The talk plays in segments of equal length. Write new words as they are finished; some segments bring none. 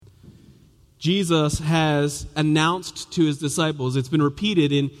Jesus has announced to his disciples, it's been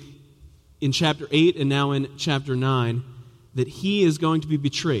repeated in chapter 8 and now in chapter 9, that he is going to be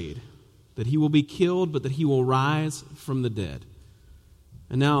betrayed, that he will be killed, but that he will rise from the dead.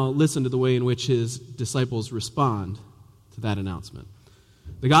 And now listen to the way in which his disciples respond to that announcement.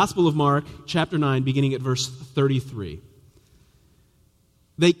 The Gospel of Mark, chapter 9, beginning at verse 33.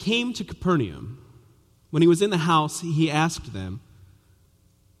 They came to Capernaum. When he was in the house, he asked them,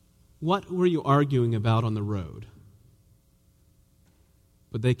 "What were you arguing about on the road?"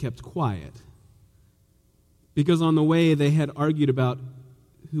 But they kept quiet, because on the way they had argued about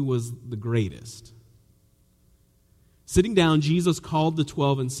who was the greatest. Sitting down, Jesus called the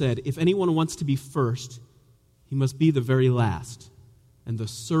 12 and said, "If anyone wants to be first, he must be the very last and the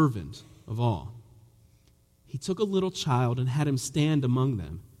servant of all." He took a little child and had him stand among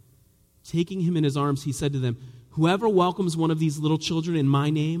them. Taking him in his arms, he said to them, "Whoever welcomes one of these little children in my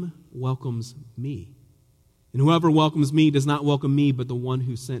name welcomes me. And whoever welcomes me does not welcome me, but the one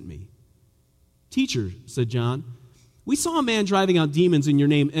who sent me." "Teacher," said John, "we saw a man driving out demons in your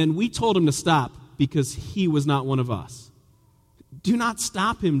name, and we told him to stop because he was not one of us." "Do not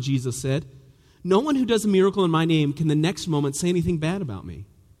stop him," Jesus said. "No one who does a miracle in my name can the next moment say anything bad about me.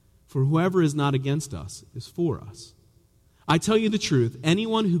 For whoever is not against us is for us. I tell you the truth,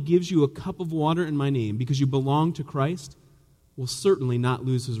 anyone who gives you a cup of water in my name because you belong to Christ will certainly not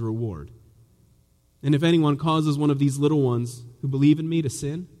lose his reward. And if anyone causes one of these little ones who believe in me to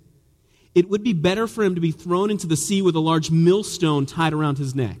sin, it would be better for him to be thrown into the sea with a large millstone tied around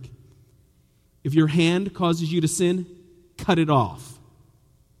his neck. If your hand causes you to sin, cut it off.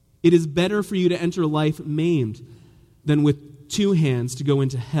 It is better for you to enter life maimed than with 2 hands to go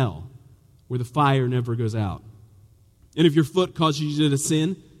into hell, where the fire never goes out. And if your foot causes you to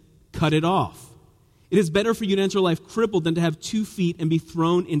sin, cut it off. It is better for you to enter life crippled than to have 2 feet and be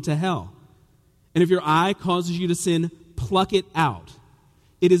thrown into hell. And if your eye causes you to sin, pluck it out.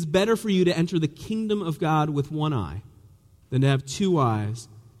 It is better for you to enter the kingdom of God with 1 eye than to have 2 eyes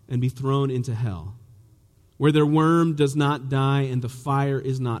and be thrown into hell, where their worm does not die and the fire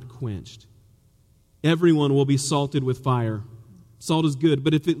is not quenched. Everyone will be salted with fire. Salt is good,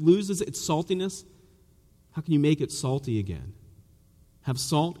 but if it loses its saltiness, how can you make it salty again? Have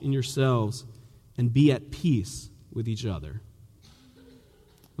salt in yourselves and be at peace with each other."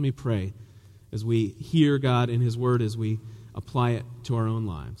 Let me pray as we hear God in his word, as we apply it to our own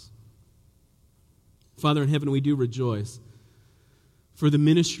lives. Father in heaven, we do rejoice for the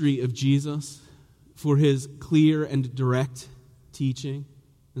ministry of Jesus, for his clear and direct teaching.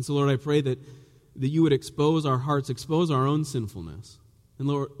 And so, Lord, I pray that you would expose our hearts, expose our own sinfulness. And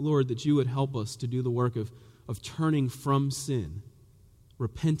Lord, that you would help us to do the work of turning from sin,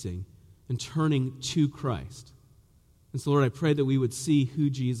 repenting, and turning to Christ. And so, Lord, I pray that we would see who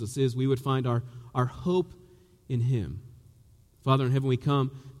Jesus is. We would find our hope in him. Father in heaven, we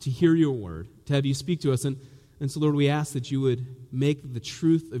come to hear your word, to have you speak to us. And so, Lord, we ask that you would make the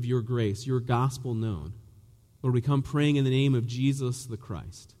truth of your grace, your gospel known. Lord, we come praying in the name of Jesus the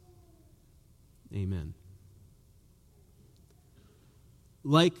Christ. Amen.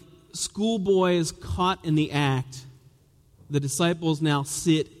 Like schoolboys caught in the act, the disciples now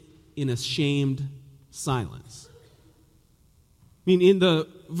sit in ashamed silence. I mean, in the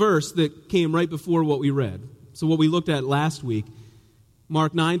verse that came right before what we read, so what we looked at last week,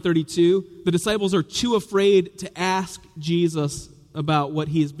 Mark 9:32, the disciples are too afraid to ask Jesus about what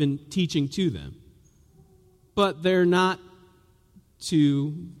he has been teaching to them. But they're not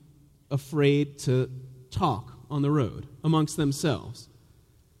too afraid to talk on the road amongst themselves.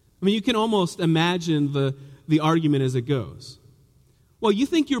 I mean, you can almost imagine the argument as it goes. Well, you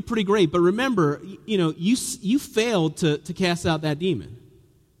think you're pretty great, but remember, you failed to cast out that demon.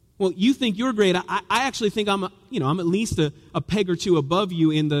 Well, you think you're great. I actually think I'm at least a peg or 2 above you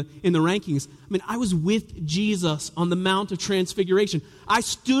in the rankings. I mean, I was with Jesus on the Mount of Transfiguration. I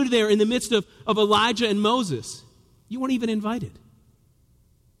stood there in the midst of Elijah and Moses. You weren't even invited.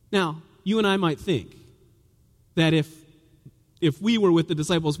 Now, you and I might think that if we were with the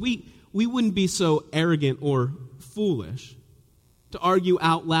disciples, we wouldn't be so arrogant or foolish to argue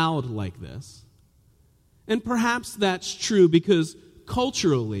out loud like this. And perhaps that's true because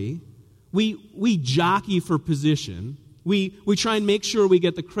culturally, we jockey for position. We try and make sure we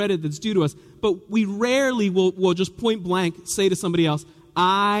get the credit that's due to us, but we rarely will just point blank say to somebody else,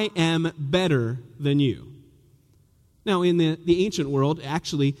 "I am better than you." Now, in the ancient world,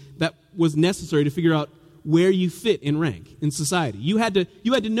 actually, that was necessary to figure out where you fit in rank in society. You had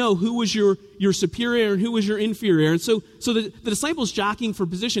to know who was your superior and who was your inferior. And so the disciples jockeying for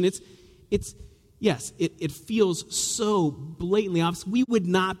position, yes, it feels so blatantly obvious. We would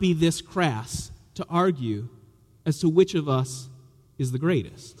not be this crass to argue as to which of us is the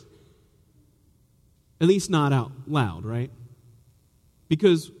greatest. At least not out loud, right?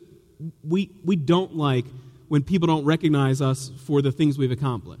 Because we don't like when people don't recognize us for the things we've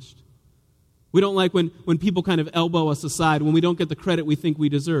accomplished. We don't like when people kind of elbow us aside, when we don't get the credit we think we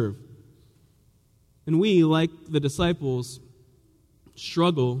deserve. And we, like the disciples,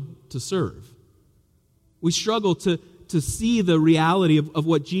 struggle to serve. We struggle to see the reality of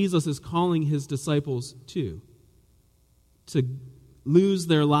what Jesus is calling his disciples to lose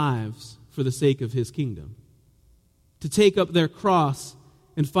their lives for the sake of his kingdom, to take up their cross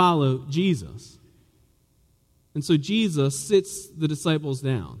and follow Jesus. And so Jesus sits the disciples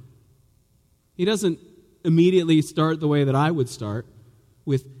down. He doesn't immediately start the way that I would start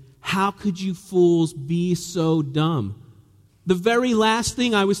with, "How could you fools be so dumb?" The very last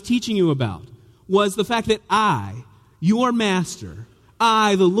thing I was teaching you about was the fact that I, your master,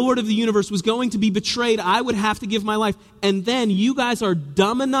 I, the Lord of the universe, was going to be betrayed. I would have to give my life. And then you guys are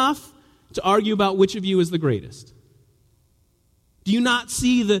dumb enough to argue about which of you is the greatest. Do you not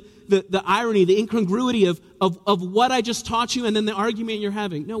see the irony, the incongruity of what I just taught you and then the argument you're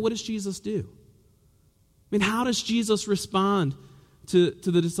having? No, what does Jesus do? I mean, how does Jesus respond to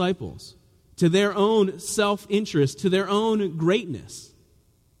the disciples, to their own self-interest, to their own greatness?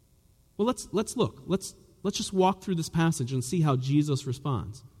 Well, let's look. Let's just walk through this passage and see how Jesus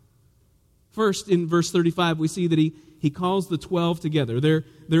responds. First, in verse 35, we see that he calls the 12 together.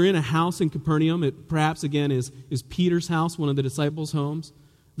 They're in a house in Capernaum. It perhaps, again, is Peter's house, one of the disciples' homes.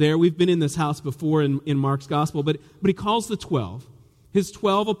 There, we've been in this house before in Mark's gospel, but he calls the 12. His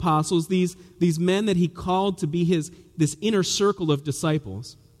 12 apostles, these men that he called to be this inner circle of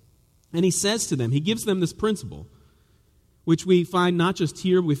disciples. And he says to them, he gives them this principle, which we find not just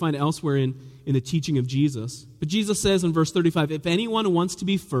here, but we find elsewhere in the teaching of Jesus. But Jesus says in verse 35, if anyone wants to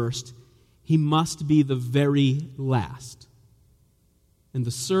be first, he must be the very last and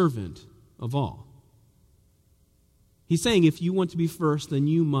the servant of all. He's saying if you want to be first, then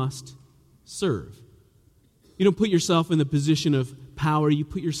you must serve. You don't put yourself in the position of power, you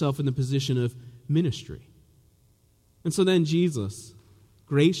put yourself in the position of ministry. And so then Jesus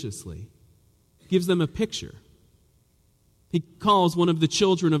graciously gives them a picture. He calls one of the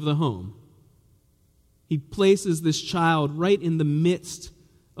children of the home. He places this child right in the midst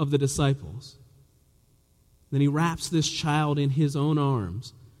of the disciples. Then he wraps this child in his own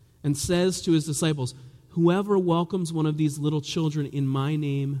arms and says to his disciples, whoever welcomes one of these little children in my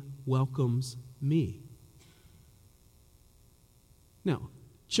name welcomes me. Now,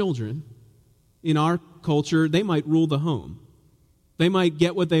 children, in our culture, they might rule the home. They might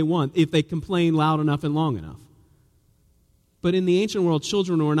get what they want if they complain loud enough and long enough. But in the ancient world,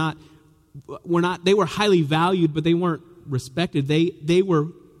 children they were highly valued, but they weren't respected. They were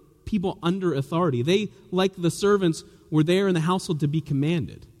people under authority. They, like the servants, were there in the household to be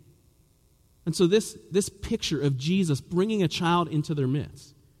commanded. And so this picture of Jesus bringing a child into their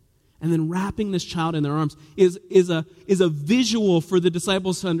midst and then wrapping this child in their arms is a visual for the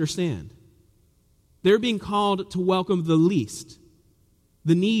disciples to understand. They're being called to welcome the least,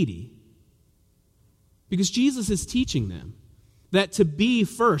 the needy. Because Jesus is teaching them that to be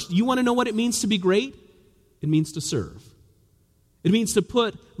first, you want to know what it means to be great? It means to serve. It means to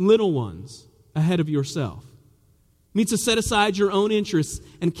put little ones ahead of yourself. It means to set aside your own interests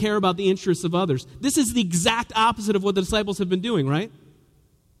and care about the interests of others. This is the exact opposite of what the disciples have been doing, right?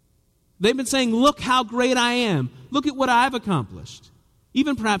 They've been saying, look how great I am. Look at what I've accomplished.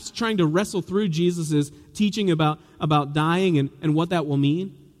 Even perhaps trying to wrestle through Jesus' teaching about dying and what that will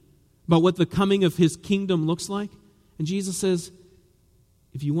mean, about what the coming of his kingdom looks like. And Jesus says,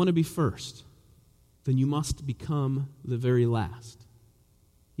 if you want to be first, then you must become the very last.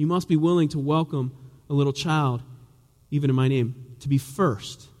 You must be willing to welcome a little child, even in my name. To be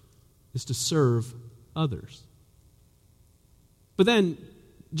first is to serve others. But then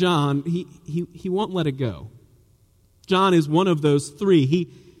John, he won't let it go. John is one of those three.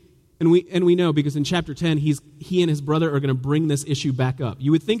 And we know because in chapter 10, he and his brother are going to bring this issue back up.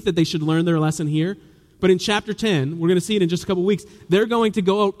 You would think that they should learn their lesson here, but in chapter 10, we're going to see it in just a couple weeks, they're going to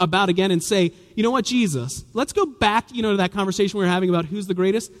go about again and say, you know what, Jesus, let's go back, to that conversation we were having about who's the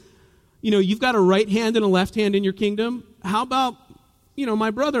greatest. You've got a right hand and a left hand in your kingdom. How about, my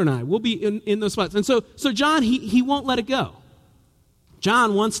brother and I? We'll be in those spots. And so John, he won't let it go.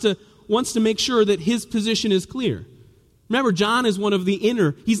 John wants to make sure that his position is clear. Remember, John is one of the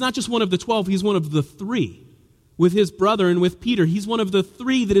inner. He's not just one of the 12, he's one of the three. With his brother and with Peter. He's one of the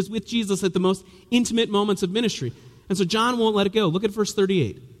three that is with Jesus at the most intimate moments of ministry. And so John won't let it go. Look at verse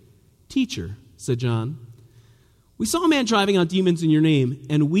 38. Teacher, said John. "We saw a man driving out demons in your name,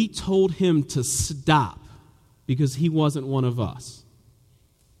 and we told him to stop because he wasn't one of us."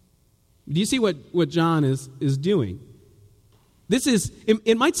 Do you see what John is doing? This is,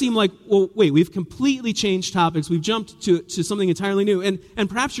 it might seem like, well, wait, we've completely changed topics. We've jumped to something entirely new. And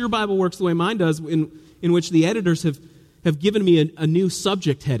perhaps your Bible works the way mine does, in which the editors have given me a new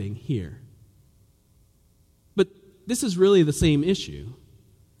subject heading here. But this is really the same issue.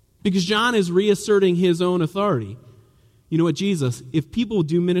 Because John is reasserting his own authority. You know what, Jesus, if people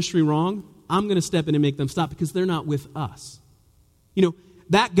do ministry wrong, I'm going to step in and make them stop because they're not with us. You know,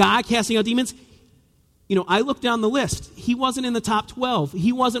 that guy casting out demons, you know, I looked down the list. He wasn't in the top 12.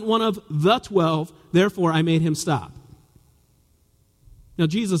 He wasn't one of the 12. Therefore, I made him stop. Now,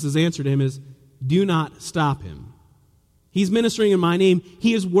 Jesus' answer to him is, do not stop him. He's ministering in my name.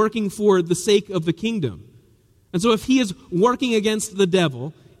 He is working for the sake of the kingdom. And so if he is working against the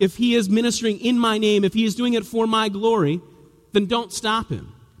devil, if he is ministering in my name, if he is doing it for my glory, then don't stop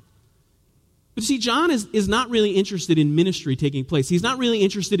him. But see, John is not really interested in ministry taking place. He's not really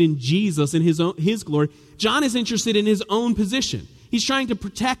interested in Jesus and his glory. John is interested in his own position. He's trying to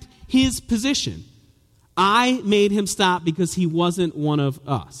protect his position. I made him stop because he wasn't one of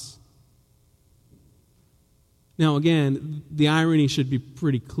us. Now, again, the irony should be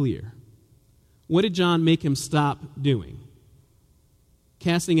pretty clear. What did John make him stop doing?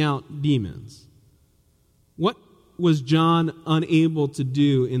 Casting out demons. What was John unable to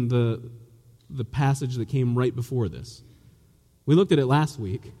do in the passage that came right before this? We looked at it last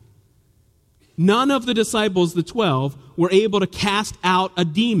week. None of the disciples, the 12, were able to cast out a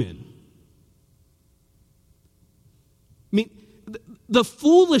demon. I mean, the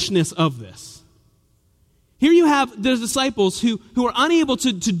foolishness of this. Here you have the disciples who are unable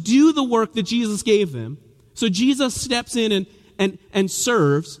to do the work that Jesus gave them. So Jesus steps in and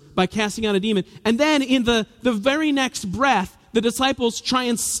serves by casting out a demon. And then in the very next breath, the disciples try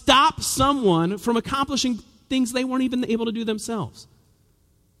and stop someone from accomplishing things they weren't even able to do themselves.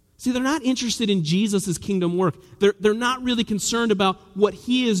 See, they're not interested in Jesus' kingdom work. They're not really concerned about what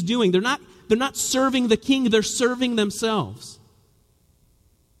he is doing. They're not serving the king, they're serving themselves.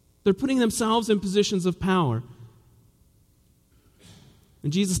 They're putting themselves in positions of power.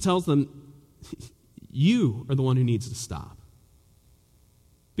 And Jesus tells them, you are the one who needs to stop.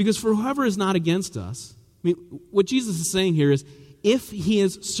 Because for whoever is not against us, I mean, what Jesus is saying here is, if he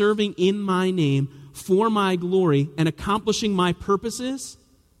is serving in my name for my glory and accomplishing my purposes,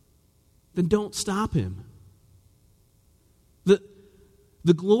 then don't stop him.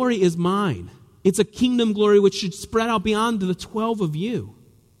 The glory is mine. It's a kingdom glory which should spread out beyond the 12 of you.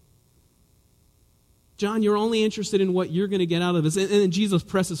 John, you're only interested in what you're going to get out of this. And then Jesus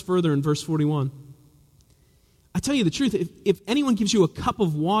presses further in verse 41. I tell you the truth, if anyone gives you a cup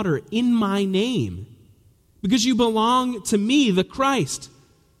of water in my name, because you belong to me, the Christ,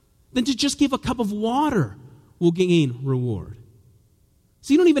 then to just give a cup of water will gain reward.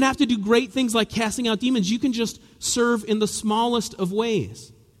 So you don't even have to do great things like casting out demons. You can just serve in the smallest of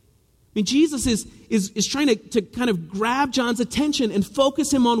ways. I mean, Jesus is trying to kind of grab John's attention and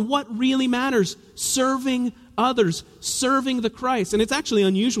focus him on what really matters, serving others, serving the Christ. And it's actually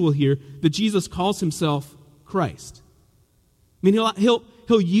unusual here that Jesus calls himself Christ. I mean, he'll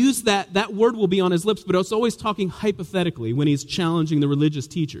use that word will be on his lips, but it's always talking hypothetically when he's challenging the religious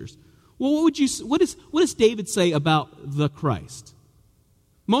teachers. Well, what does David say about the Christ?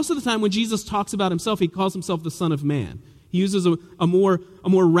 Most of the time when Jesus talks about himself, he calls himself the Son of Man. He uses a more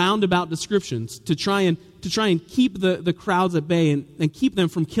roundabout descriptions to try and keep the crowds at bay and keep them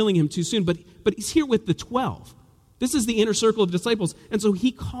from killing him too soon. But he's here with the 12. This is the inner circle of disciples. And so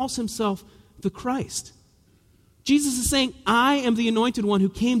he calls himself the Christ. Jesus is saying, I am the anointed one who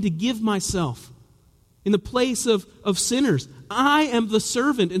came to give myself in the place of sinners. I am the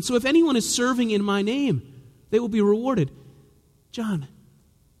servant. And so if anyone is serving in my name, they will be rewarded. John,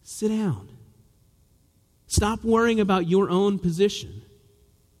 sit down. Stop worrying about your own position.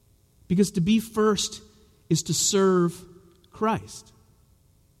 Because to be first is to serve Christ.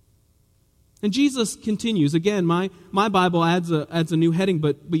 And Jesus continues. Again, my Bible adds a new heading,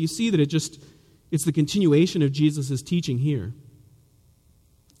 but you see that it's the continuation of Jesus' teaching here.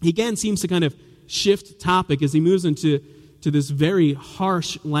 He again seems to kind of shift topic as he moves into this very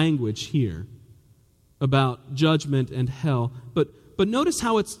harsh language here about judgment and hell. But notice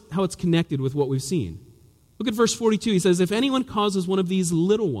how it's connected with what we've seen. Look at verse 42. He says, if anyone causes one of these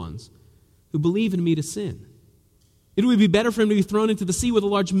little ones who believe in me to sin, it would be better for him to be thrown into the sea with a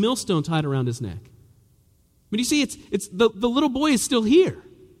large millstone tied around his neck. But you see, it's the little boy is still here.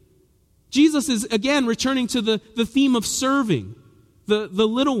 Jesus is, again, returning to the theme of serving the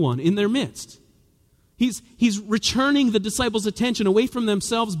little one in their midst. He's returning the disciples' attention away from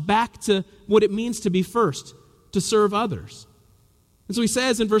themselves back to what it means to be first, to serve others. And so he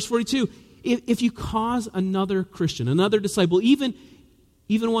says in verse 42, if you cause another Christian, another disciple, even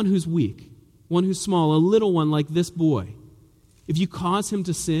one who's weak, one who's small, a little one like this boy, if you cause him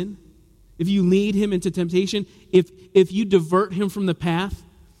to sin, if you lead him into temptation, if you divert him from the path,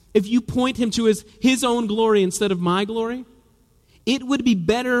 if you point him to his own glory instead of my glory, it would be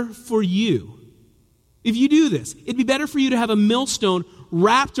better for you. If you do this, it'd be better for you to have a millstone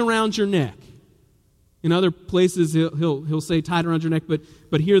wrapped around your neck. In other places, he'll say tied around your neck, but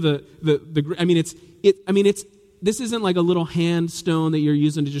here this isn't like a little hand stone that you're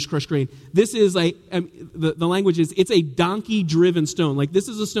using to just crush grain. This is the language is it's a donkey-driven stone. Like this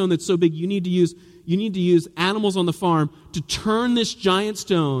is a stone that's so big you need to use animals on the farm to turn this giant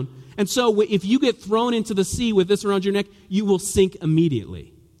stone. And so if you get thrown into the sea with this around your neck, you will sink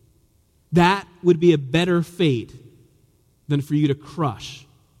immediately. That would be a better fate than for you to crush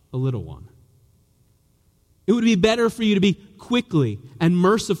a little one. It would be better for you to be quickly and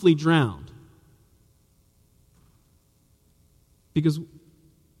mercifully drowned. Because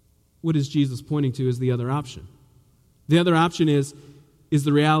what is Jesus pointing to is the other option. The other option is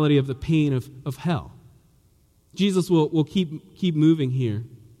the reality of the pain of hell. Jesus will keep moving here.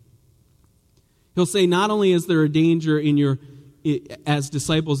 He'll say not only is there a danger as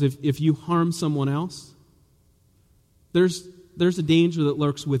disciples if you harm someone else, there's a danger that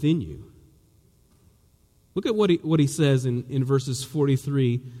lurks within you. Look at what he says in verses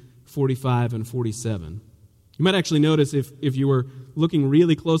 43, 45, and 47. You might actually notice if you were looking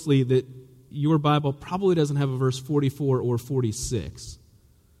really closely that your Bible probably doesn't have a verse 44 or 46.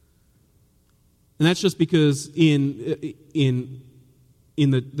 And that's just because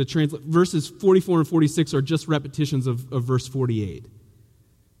verses 44 and 46 are just repetitions of verse 48.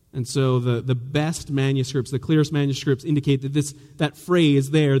 And so the best manuscripts, the clearest manuscripts indicate that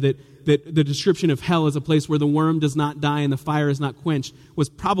phrase there, that the description of hell as a place where the worm does not die and the fire is not quenched, was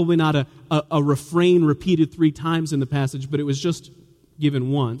probably not a refrain repeated 3 times in the passage, but it was just given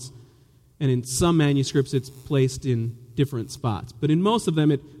once. And in some manuscripts it's placed in different spots. But in most of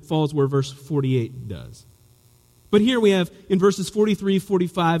them it falls where verse 48 does. But here we have, in verses 43,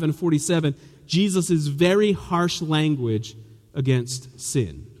 45, and 47, Jesus' very harsh language against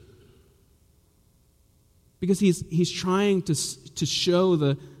sin. Because he's trying to show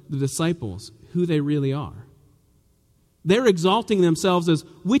the disciples who they really are. They're exalting themselves as,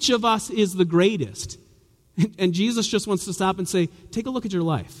 which of us is the greatest? And Jesus just wants to stop and say, take a look at your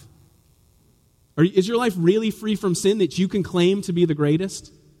life. Is your life really free from sin that you can claim to be the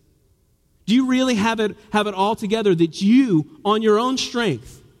greatest? Do you really have it all together that you, on your own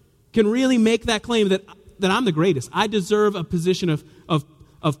strength, can really make that claim that I'm the greatest? I deserve a position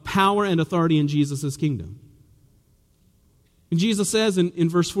of power and authority in Jesus' kingdom. And Jesus says in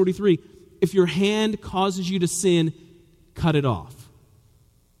verse 43, if your hand causes you to sin, cut it off.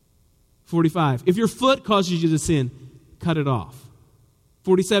 45, if your foot causes you to sin, cut it off.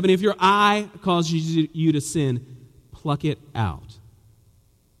 47, if your eye causes you to sin, pluck it out.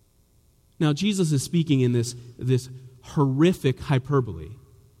 Now, Jesus is speaking in this horrific hyperbole. I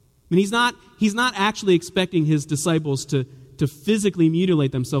mean, he's not actually expecting his disciples to physically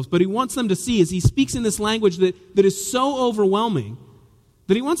mutilate themselves, but he wants them to see, as he speaks in this language that is so overwhelming,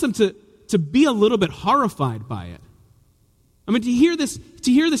 that he wants them to be a little bit horrified by it. I mean, to hear this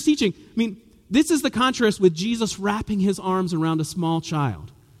teaching, I mean, this is the contrast with Jesus wrapping his arms around a small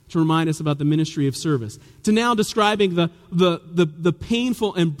child to remind us about the ministry of service, to now describing the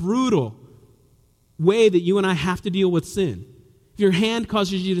painful and brutal way that you and I have to deal with sin. If your hand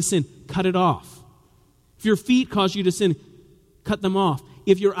causes you to sin, cut it off. If your feet cause you to sin, cut them off.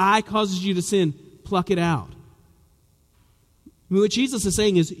 If your eye causes you to sin, pluck it out. I mean, what Jesus is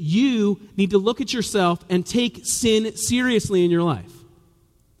saying is you need to look at yourself and take sin seriously in your life.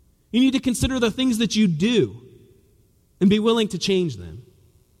 You need to consider the things that you do and be willing to change them.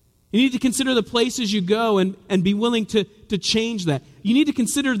 You need to consider the places you go and be willing to change that. You need to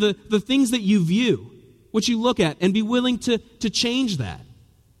consider the things that you view, what you look at, and be willing to change that.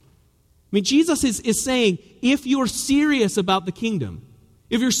 I mean, Jesus is saying, if you're serious about the kingdom,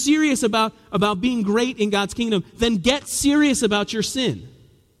 if you're serious about being great in God's kingdom, then get serious about your sin.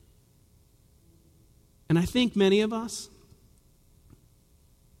 And I think many of us,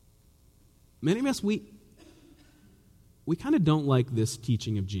 we kind of don't like this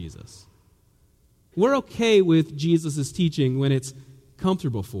teaching of Jesus. We're okay with Jesus' teaching when it's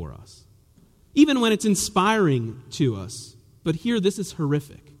comfortable for us, even when it's inspiring to us. But here, this is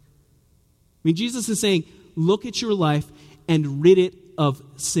horrific. I mean, Jesus is saying, look at your life and rid it of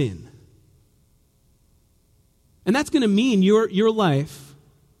sin. And that's going to mean your life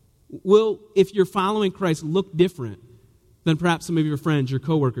will, if you're following Christ, look different than perhaps some of your friends, your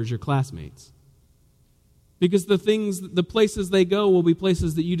coworkers, your classmates. Because the places they go will be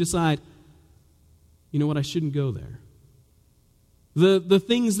places that you decide, you know what, I shouldn't go there. The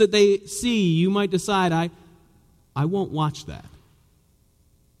things that they see, you might decide, I won't watch that.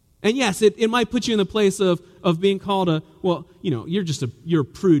 And yes, it might put you in the place of being called you're a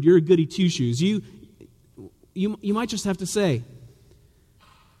prude, you're a goody two-shoes. You might just have to say,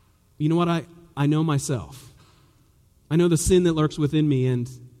 you know what, I know myself. I know the sin that lurks within me, and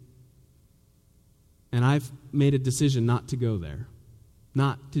I've made a decision not to go there,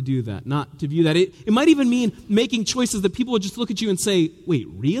 not to do that, not to view that. It might even mean making choices that people would just look at you and say, wait,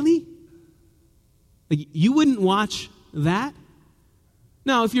 really? Like, you wouldn't watch that?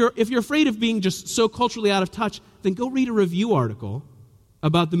 Now, if you're afraid of being just so culturally out of touch, then go read a review article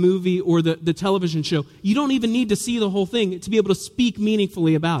about the movie or the television show. You don't even need to see the whole thing to be able to speak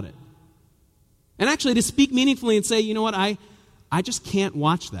meaningfully about it. And actually, to speak meaningfully and say, you know what, I just can't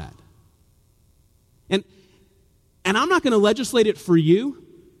watch that. And I'm not going to legislate it for you,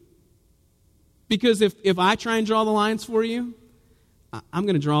 because if I try and draw the lines for you, I'm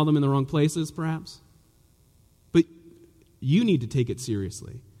going to draw them in the wrong places, perhaps. But you need to take it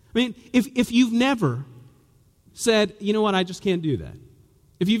seriously. I mean, if you've never said, you know what, I just can't do that.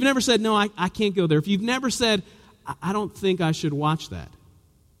 If you've never said, no, I can't go there. If you've never said, I don't think I should watch that,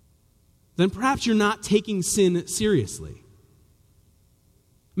 then perhaps you're not taking sin seriously.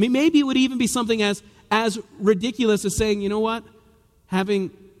 I mean, maybe it would even be something as ridiculous as saying, you know what, having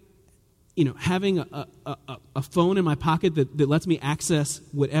a phone in my pocket that lets me access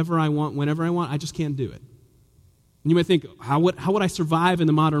whatever I want, whenever I want, I just can't do it. And you might think, how would I survive in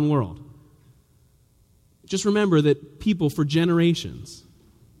the modern world? Just remember that people for generations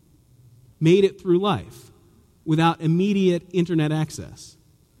made it through life without immediate internet access.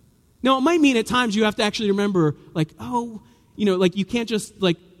 Now, it might mean at times you have to actually remember, you can't just,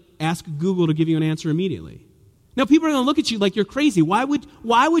 ask Google to give you an answer immediately. Now, people are going to look at you like you're crazy. Why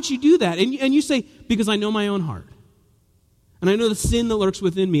would you do that? And you say, because I know my own heart. And I know the sin that lurks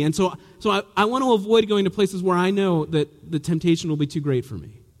within me. And so I want to avoid going to places where I know that the temptation will be too great for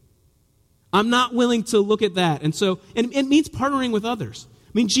me. I'm not willing to look at that. And it means partnering with others.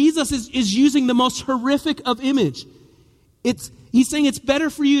 I mean, Jesus is using the most horrific of image. He's saying it's better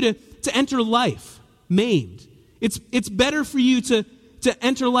for you to enter life maimed. It's better for you to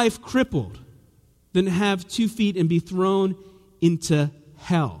enter life crippled than to have 2 feet and be thrown into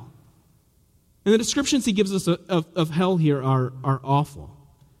hell. And the descriptions he gives us of hell here are awful.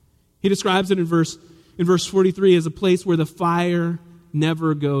 He describes it in verse 43 as a place where the fire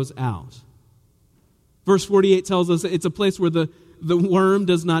never goes out. Verse 48 tells us it's a place where the worm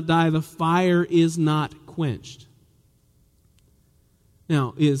does not die, the fire is not quenched.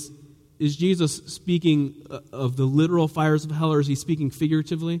 Now, is Jesus speaking of the literal fires of hell, or is he speaking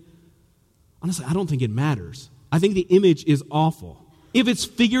figuratively? Honestly, I don't think it matters. I think the image is awful. If it's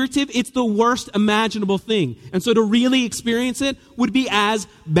figurative, it's the worst imaginable thing. And so to really experience it would be as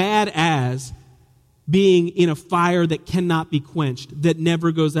bad as being in a fire that cannot be quenched, that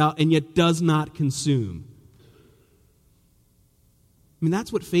never goes out, and yet does not consume. I mean,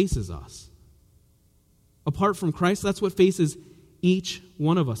 that's what faces us. Apart from Christ, that's what faces each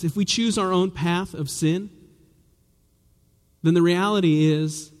one of us. If we choose our own path of sin, then the reality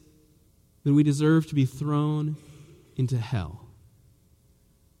is that we deserve to be thrown into hell.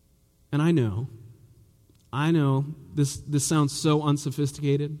 And I know this sounds so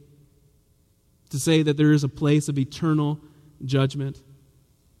unsophisticated to say that there is a place of eternal judgment,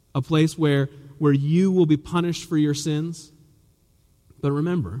 a place where you will be punished for your sins. But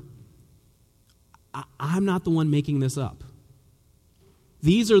remember, I'm not the one making this up.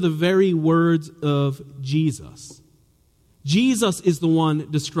 These are the very words of Jesus. Jesus is the one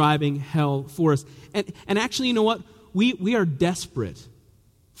describing hell for us. And actually, you know what? We are desperate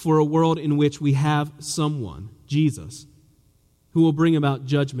for a world in which we have someone, Jesus, who will bring about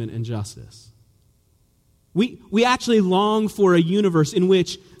judgment and justice. We actually long for a universe in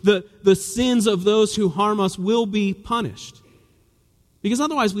which the sins of those who harm us will be punished. Because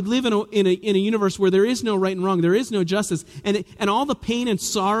otherwise we'd live in a universe where there is no right and wrong, there is no justice, and all the pain and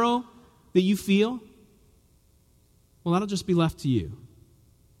sorrow that you feel, well, that'll just be left to you.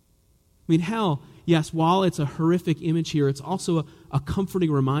 I mean, hell, yes, while it's a horrific image here, it's also a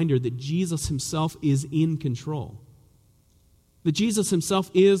comforting reminder that Jesus himself is in control. That Jesus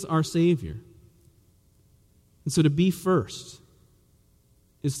himself is our Savior. And so to be first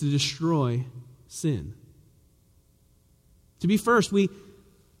is to destroy sin. To be first, we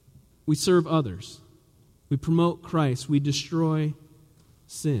serve others. We promote Christ. We destroy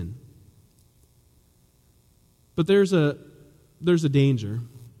sin. But there's a danger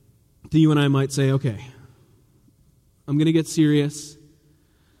that you and I might say, okay, I'm going to get serious.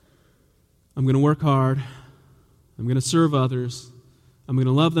 I'm going to work hard. I'm going to serve others. I'm going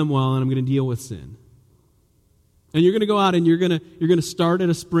to love them well, and I'm going to deal with sin. And you're going to go out and you're going to start at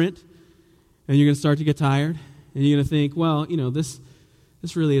a sprint, and you're going to start to get tired, and you're going to think, well, this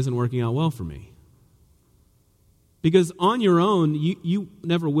really isn't working out well for me. Because on your own, you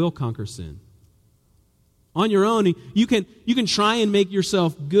never will conquer sin. On your own, you can try and make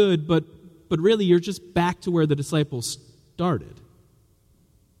yourself good, but really you're just back to where the disciples started.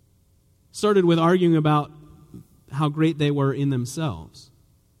 Started with arguing about how great they were in themselves.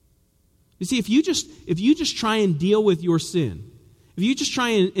 You see, if you just try and deal with your sin, if you just try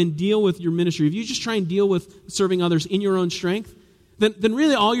and deal with your ministry, if you just try and deal with serving others in your own strength, then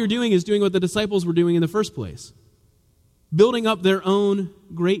really all you're doing is doing what the disciples were doing in the first place. Building up their own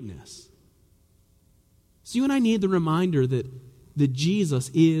greatness. So you and I need the reminder that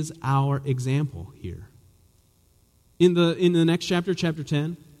Jesus is our example here. In the next chapter, chapter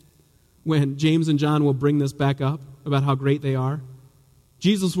 10, when James and John will bring this back up about how great they are,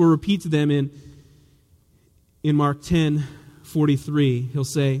 Jesus will repeat to them in Mark 10:43. He'll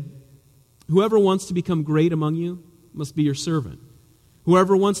say, "Whoever wants to become great among you must be your servant.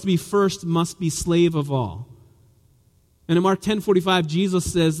 Whoever wants to be first must be slave of all." And in Mark 10:45, Jesus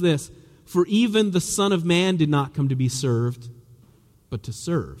says this, "For even the Son of Man did not come to be served, but to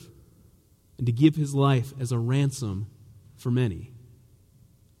serve, and to give his life as a ransom for many."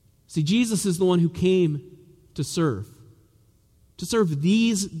 See, Jesus is the one who came to serve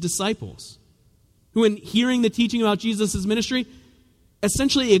these disciples, who in hearing the teaching about Jesus' ministry,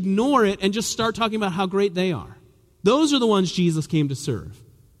 essentially ignore it and just start talking about how great they are. Those are the ones Jesus came to serve.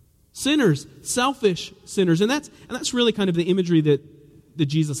 Sinners, selfish sinners. And that's really kind of the imagery that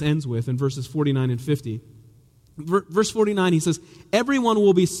Jesus ends with in verses 49 and 50. Verse 49, he says, "Everyone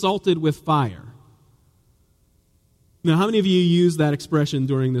will be salted with fire." Now, how many of you use that expression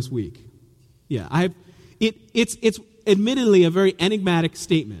during this week? Yeah, it's admittedly a very enigmatic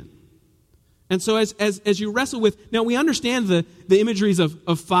statement. And so as you wrestle with, now we understand the imageries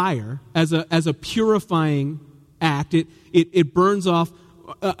of fire as a purifying act. It burns off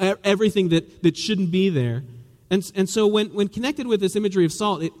everything that shouldn't be there. And so when connected with this imagery of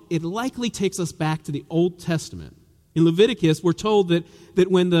salt, it likely takes us back to the Old Testament. In Leviticus, we're told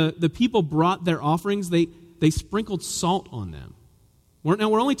that when the people brought their offerings, they sprinkled salt on them. Now,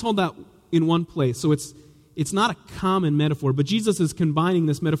 we're only told that in one place, so it's not a common metaphor, but Jesus is combining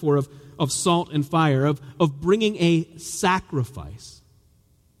this metaphor of salt and fire, of bringing a sacrifice.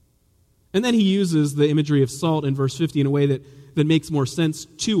 And then he uses the imagery of salt in verse 50 in a way that makes more sense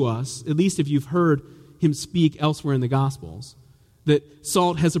to us, at least if you've heard him speak elsewhere in the Gospels, that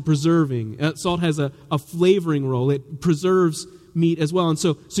salt has salt has a flavoring role. It preserves meat as well. And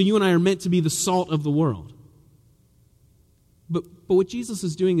so you and I are meant to be the salt of the world. But what Jesus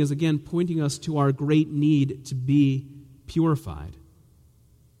is doing is, again, pointing us to our great need to be purified.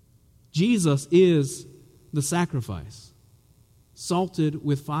 Jesus is the sacrifice, salted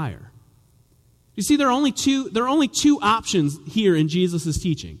with fire. You see, there are only two options here in Jesus'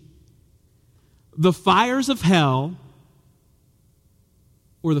 teaching. The fires of hell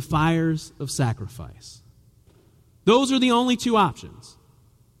or the fires of sacrifice. Those are the only two options.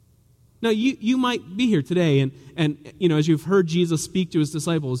 Now, you might be here today, and as you've heard Jesus speak to his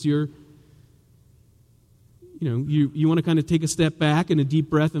disciples, you want to kind of take a step back and a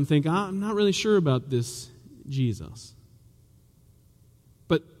deep breath and think, I'm not really sure about this Jesus.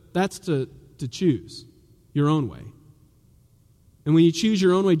 But that's to choose your own way. And when you choose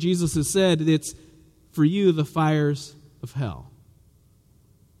your own way, Jesus has said it's for you the fires of hell.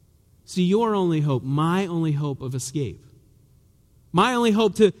 See, your only hope, my only hope of escape, my only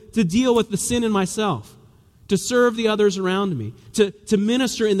hope to deal with the sin in myself, to serve the others around me, to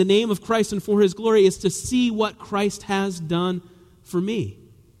minister in the name of Christ and for his glory is to see what Christ has done for me.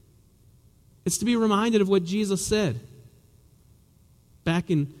 It's to be reminded of what Jesus said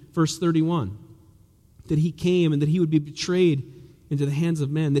back in verse 31, that he came and that he would be betrayed into the hands of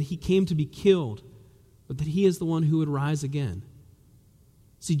men, that he came to be killed, but that he is the one who would rise again.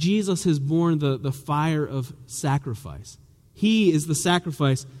 See, Jesus has borne the fire of sacrifice. He is the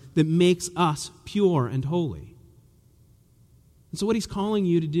sacrifice that makes us pure and holy. And so what he's calling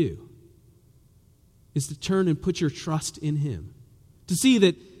you to do is to turn and put your trust in him. To see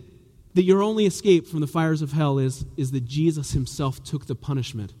that your only escape from the fires of hell is that Jesus himself took the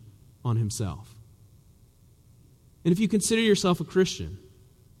punishment on himself. And if you consider yourself a Christian,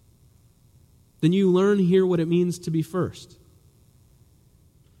 then you learn here what it means to be first.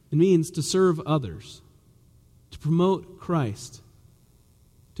 It means to serve others, to promote Christ,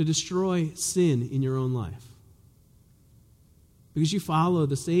 to destroy sin in your own life. Because you follow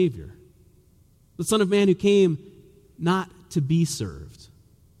the Savior, the Son of Man who came not to be served,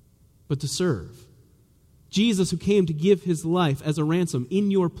 but to serve. Jesus who came to give his life as a ransom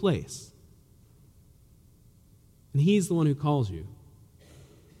in your place. And he's the one who calls you.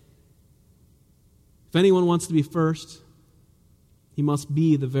 If anyone wants to be first, he must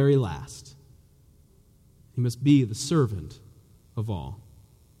be the very last. He must be the servant of all.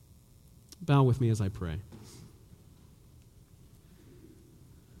 Bow with me as I pray.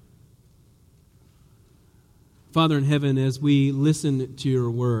 Father in heaven, as we listen to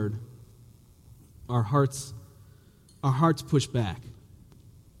your word, our hearts push back.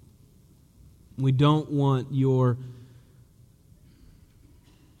 We don't want we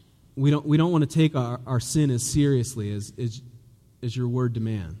don't want to take our sin as seriously as your word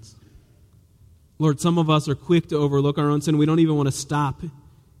demands. Lord, some of us are quick to overlook our own sin. We don't even want to stop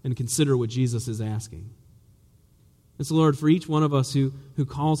and consider what Jesus is asking. And so, Lord, for each one of us who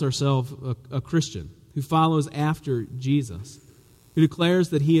calls ourselves a Christian, who follows after Jesus, who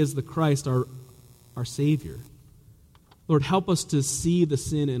declares that he is the Christ, our Savior, Lord, help us to see the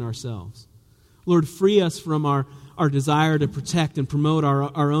sin in ourselves. Lord, free us from our desire to protect and promote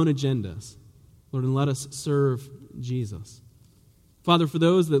our own agendas. Lord, and let us serve Jesus. Father, for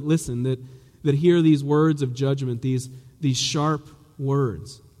those that listen, that hear these words of judgment, these sharp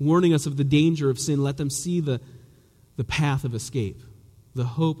words, warning us of the danger of sin, let them see the path of escape, the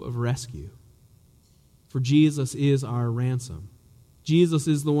hope of rescue. For Jesus is our ransom. Jesus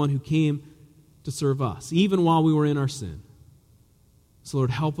is the one who came to serve us, even while we were in our sin. So,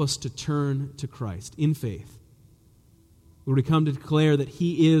 Lord, help us to turn to Christ in faith. Lord, we come to declare that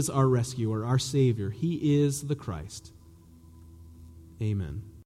he is our rescuer, our Savior. He is the Christ. Amen.